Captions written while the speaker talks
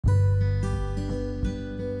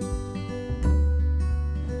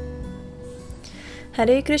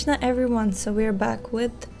Hare Krishna everyone, so we're back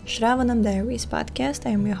with Shravanam Diaries podcast.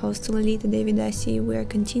 I am your host Lalita Devidasi. We are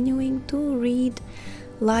continuing to read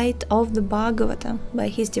Light of the Bhagavata by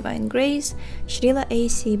His Divine Grace, Srila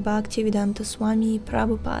A.C. Bhaktivedanta Swami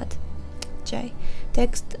Prabhupada. Jai.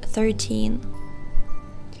 Text 13.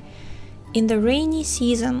 In the rainy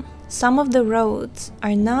season, some of the roads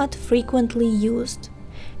are not frequently used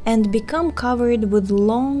and become covered with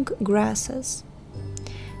long grasses,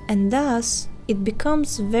 and thus it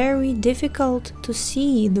becomes very difficult to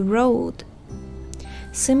see the road.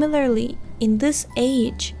 Similarly, in this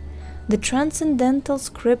age, the transcendental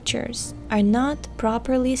scriptures are not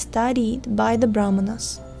properly studied by the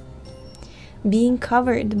Brahmanas. Being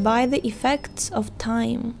covered by the effects of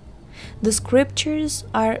time, the scriptures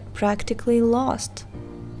are practically lost,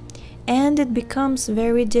 and it becomes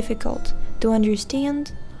very difficult to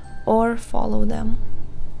understand or follow them.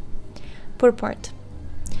 Purport.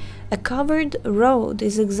 A covered road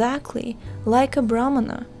is exactly like a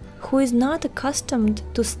Brahmana who is not accustomed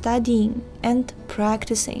to studying and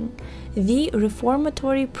practicing the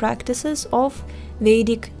reformatory practices of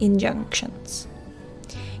Vedic injunctions.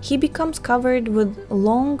 He becomes covered with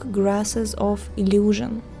long grasses of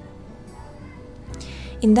illusion.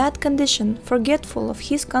 In that condition, forgetful of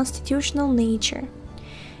his constitutional nature,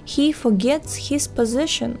 he forgets his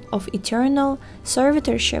position of eternal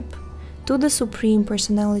servitorship to the Supreme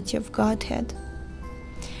Personality of Godhead.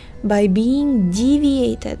 By being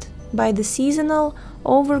deviated by the seasonal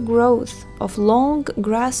overgrowth of long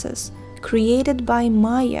grasses created by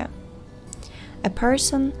Maya, a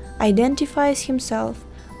person identifies himself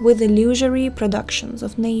with illusory productions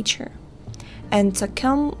of nature and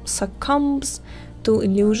succumbs to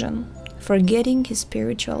illusion, forgetting his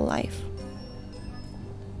spiritual life.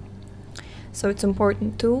 So it's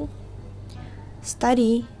important to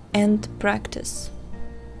study and practice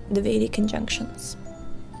the Vedic injunctions.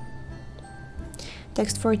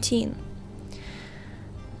 Text 14.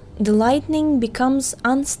 The lightning becomes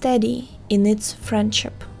unsteady in its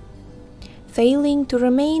friendship, failing to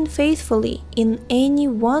remain faithfully in any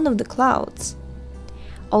one of the clouds,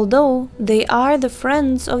 although they are the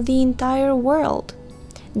friends of the entire world,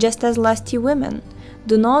 just as lusty women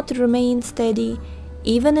do not remain steady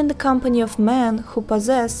even in the company of men who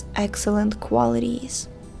possess excellent qualities.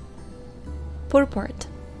 Purport.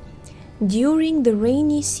 During the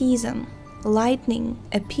rainy season, lightning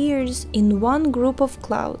appears in one group of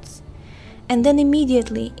clouds and then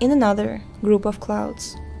immediately in another group of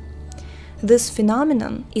clouds. This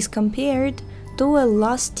phenomenon is compared to a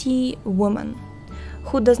lusty woman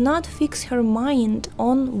who does not fix her mind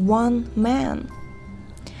on one man.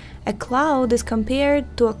 A cloud is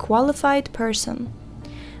compared to a qualified person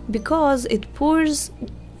because it pours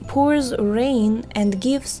rain and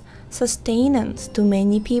gives sustenance to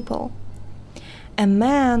many people. A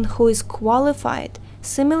man who is qualified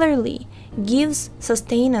similarly gives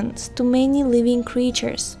sustenance to many living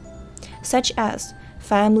creatures, such as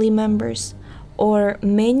family members or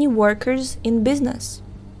many workers in business.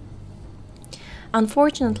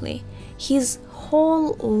 Unfortunately, his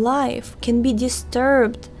whole life can be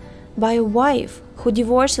disturbed by a wife who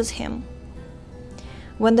divorces him.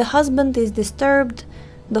 When the husband is disturbed,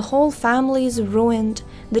 the whole family is ruined,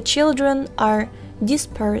 the children are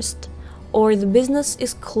dispersed, or the business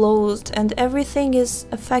is closed and everything is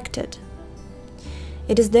affected.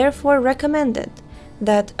 It is therefore recommended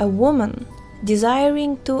that a woman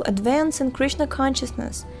desiring to advance in Krishna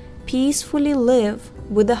consciousness peacefully live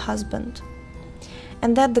with a husband,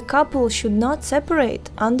 and that the couple should not separate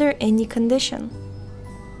under any condition.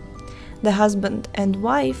 The husband and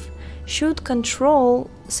wife should control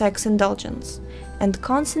sex indulgence and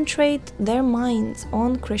concentrate their minds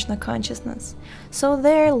on Krishna consciousness, so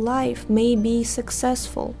their life may be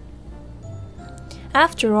successful.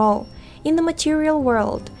 After all, in the material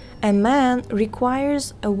world, a man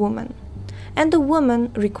requires a woman, and a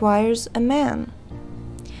woman requires a man.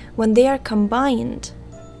 When they are combined,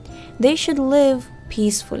 they should live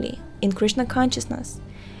peacefully in Krishna consciousness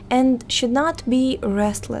and should not be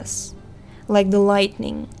restless, like the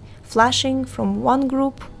lightning flashing from one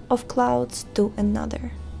group of clouds to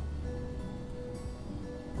another.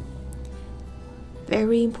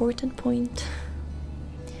 Very important point.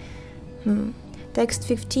 Text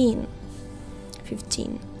 15.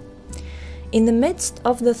 In the midst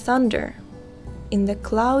of the thunder, in the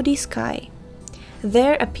cloudy sky,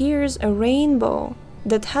 there appears a rainbow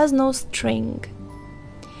that has no string.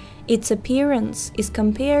 Its appearance is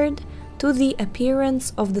compared to the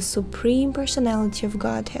appearance of the Supreme Personality of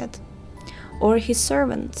Godhead, or his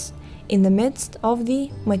servants, in the midst of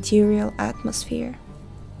the material atmosphere.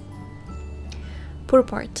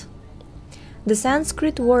 Purport. The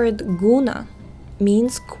Sanskrit word guna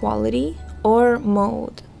means quality or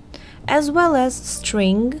mode, as well as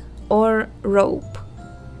string or rope.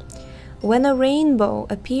 When a rainbow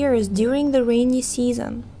appears during the rainy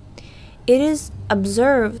season, it is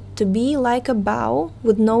observed to be like a bow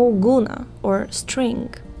with no guna or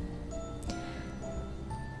string.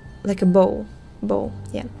 Like a bow,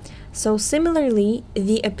 yeah. So similarly,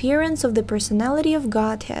 the appearance of the personality of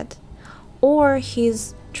Godhead or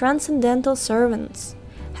his transcendental servants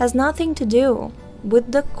has nothing to do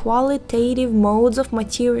with the qualitative modes of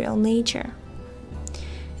material nature.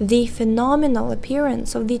 The phenomenal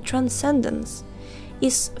appearance of the transcendence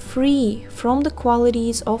is free from the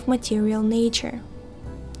qualities of material nature,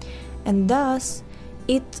 and thus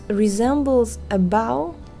it resembles a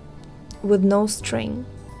bow with no string.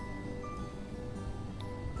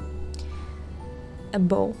 A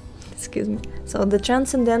bow, excuse me. So the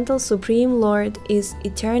transcendental Supreme Lord is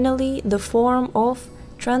eternally the form of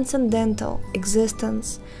transcendental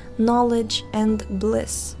existence, knowledge, and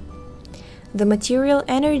bliss. The material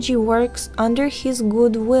energy works under his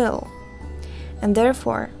good will, and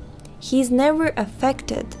therefore he is never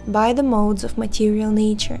affected by the modes of material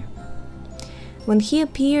nature. When he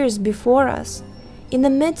appears before us in the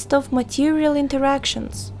midst of material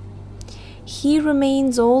interactions, he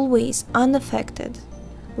remains always unaffected,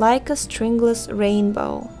 like a stringless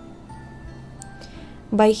rainbow.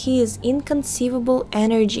 By his inconceivable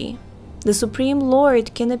energy, the Supreme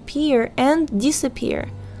Lord can appear and disappear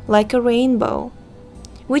like a rainbow,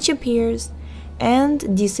 which appears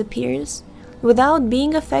and disappears without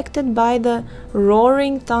being affected by the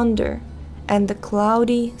roaring thunder and the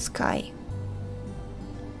cloudy sky.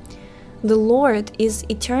 The Lord is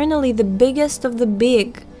eternally the biggest of the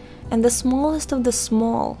big and the smallest of the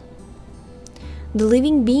small. The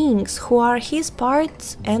living beings who are his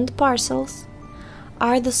parts and parcels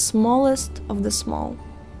are the smallest of the small.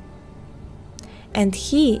 And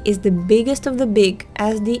he is the biggest of the big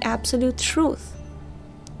as the absolute truth,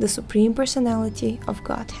 the Supreme Personality of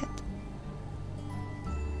Godhead.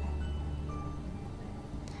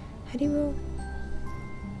 Haribol.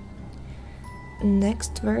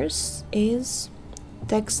 Next verse is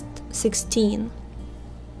text 16.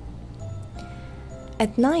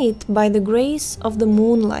 At night, by the grace of the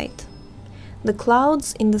moonlight, the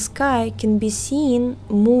clouds in the sky can be seen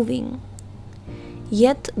moving.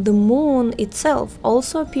 Yet the moon itself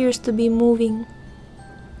also appears to be moving,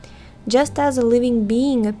 just as a living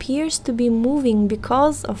being appears to be moving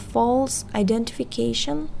because of false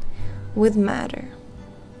identification with matter.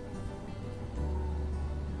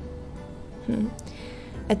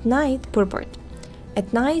 At night, purport.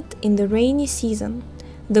 At night in the rainy season,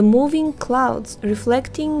 the moving clouds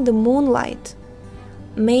reflecting the moonlight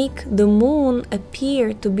make the moon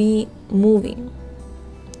appear to be moving.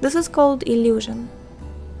 This is called illusion.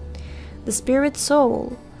 The spirit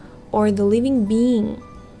soul, or the living being,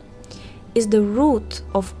 is the root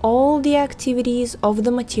of all the activities of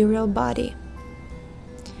the material body.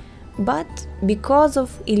 But because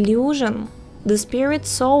of illusion, the spirit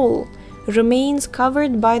soul remains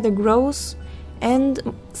covered by the gross and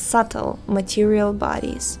subtle material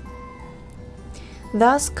bodies.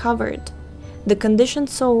 Thus covered, the conditioned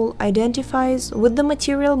soul identifies with the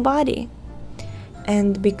material body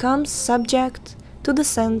and becomes subject to the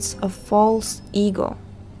sense of false ego.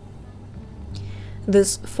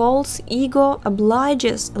 This false ego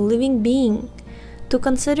obliges a living being to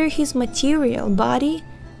consider his material body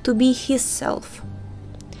to be his self,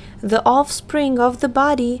 the offspring of the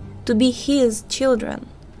body to be his children,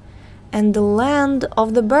 and the land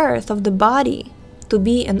of the birth of the body to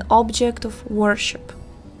be an object of worship.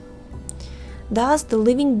 Thus, the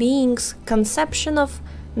living being's conception of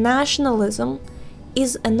nationalism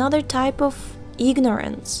is another type of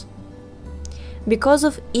ignorance. Because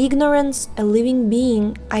of ignorance, a living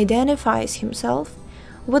being identifies himself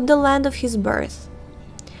with the land of his birth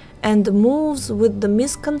and moves with the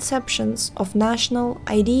misconceptions of national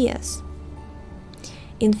ideas.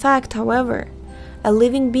 In fact, however, a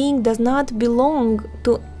living being does not belong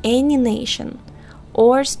to any nation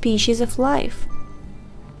or species of life.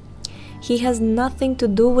 He has nothing to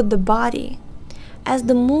do with the body, as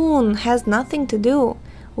the moon has nothing to do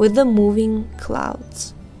with the moving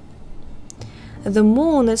clouds. The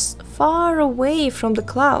moon is far away from the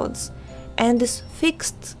clouds and is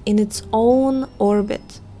fixed in its own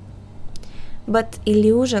orbit. But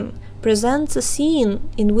illusion presents a scene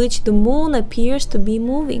in which the moon appears to be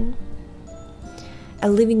moving. A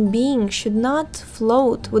living being should not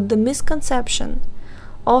float with the misconception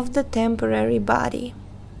of the temporary body.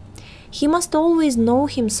 He must always know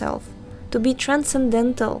himself to be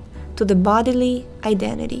transcendental to the bodily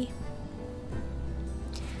identity.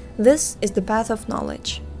 This is the path of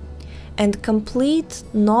knowledge, and complete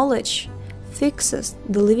knowledge fixes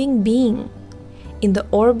the living being in the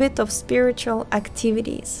orbit of spiritual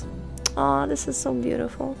activities. Oh, this is so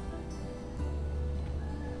beautiful.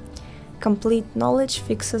 Complete knowledge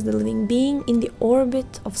fixes the living being in the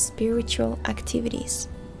orbit of spiritual activities.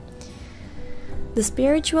 The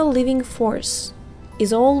spiritual living force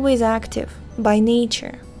is always active by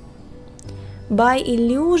nature. By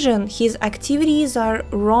illusion, his activities are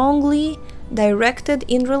wrongly directed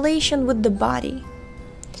in relation with the body.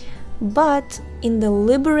 But in the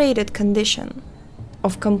liberated condition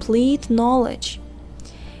of complete knowledge,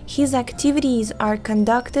 his activities are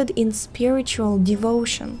conducted in spiritual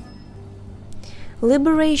devotion.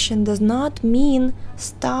 Liberation does not mean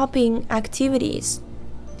stopping activities.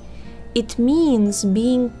 It means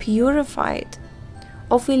being purified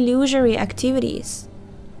of illusory activities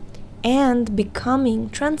and becoming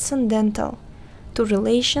transcendental to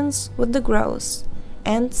relations with the gross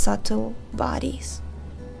and subtle bodies.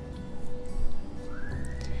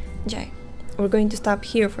 Jai. We're going to stop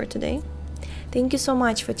here for today. Thank you so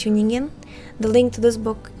much for tuning in. The link to this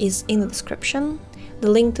book is in the description.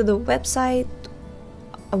 The link to the website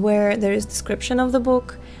where there is description of the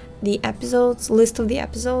book, the episodes, list of the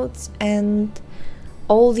episodes, and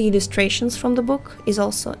all the illustrations from the book is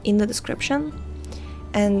also in the description.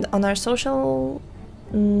 And on our social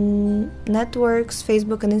networks,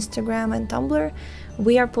 Facebook and Instagram and Tumblr,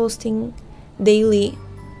 we are posting daily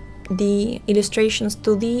the illustrations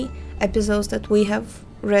to the episodes that we have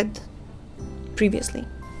read previously.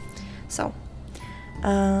 So,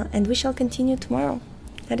 and we shall continue tomorrow.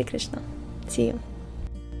 Hare Krishna. See you.